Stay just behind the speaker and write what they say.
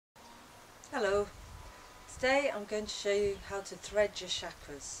Hello, today I'm going to show you how to thread your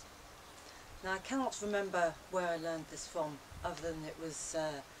chakras. Now I cannot remember where I learned this from, other than it was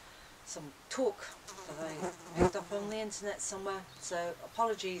some talk that I picked up on the internet somewhere, so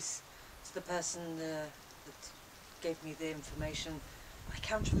apologies to the person that gave me the information. I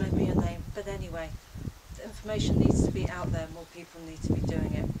can't remember your name, but anyway, the information needs to be out there, more people need to be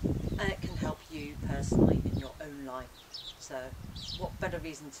doing it, and it can help you personally in your own life. So what better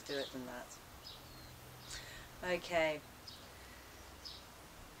reason to do it than that? Okay,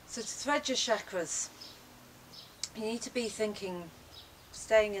 so to thread your chakras, you need to be thinking,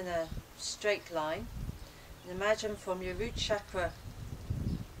 staying in a straight line, and imagine from your root chakra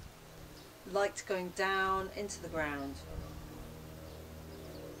light going down into the ground.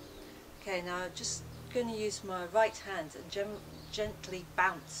 Okay, now I'm just going to use my right hand and gently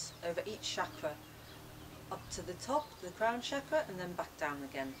bounce over each chakra up to the top, the crown chakra, and then back down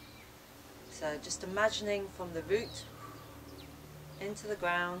again. So just imagining from the root into the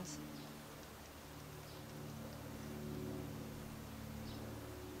ground,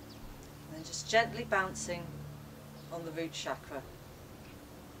 and then just gently bouncing on the root chakra.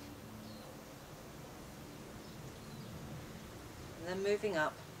 And then moving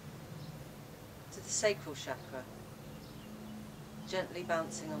up to the sacral chakra, gently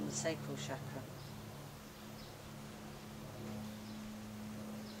bouncing on the sacral chakra.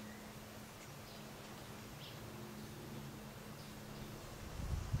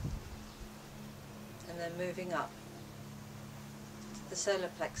 And then moving up to the solar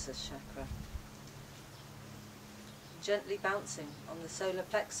plexus chakra, gently bouncing on the solar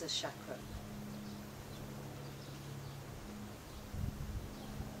plexus chakra.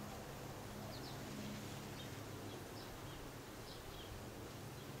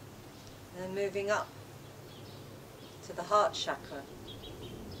 And then moving up to the heart chakra,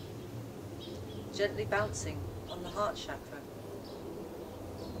 gently bouncing on the heart chakra.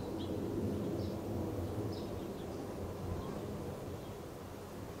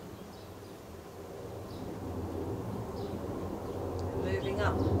 Moving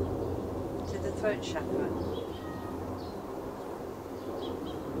up to the throat chakra.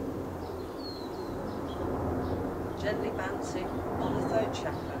 Gently bouncing on the throat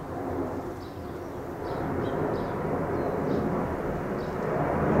chakra.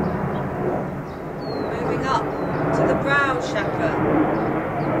 Moving up to the brow chakra.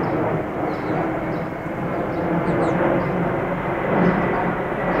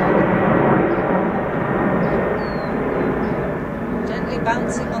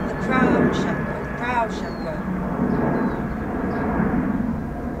 Bouncing on the crown chakra, brow chakra.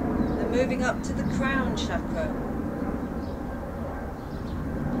 Then moving up to the crown chakra.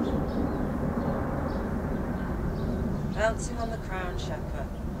 Bouncing on the crown chakra.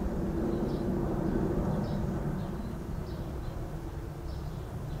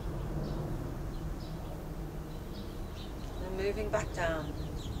 Then moving back down.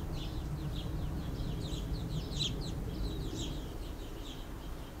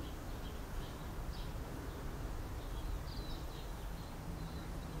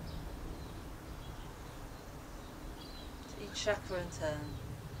 Each chakra in turn.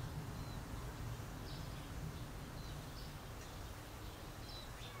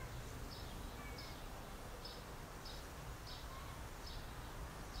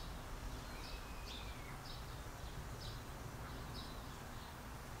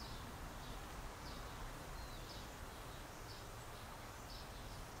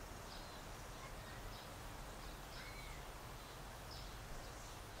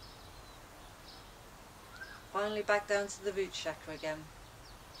 Finally back down to the root chakra again.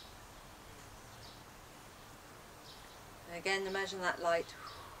 And again, imagine that light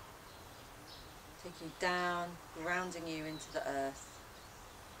taking you down, grounding you into the earth.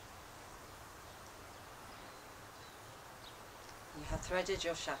 You have threaded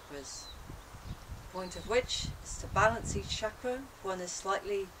your chakras, the point of which is to balance each chakra. If one is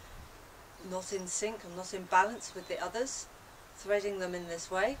slightly not in sync or not in balance with the others, threading them in this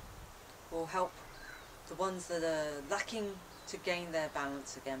way will help the ones that are lacking to gain their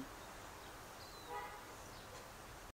balance again.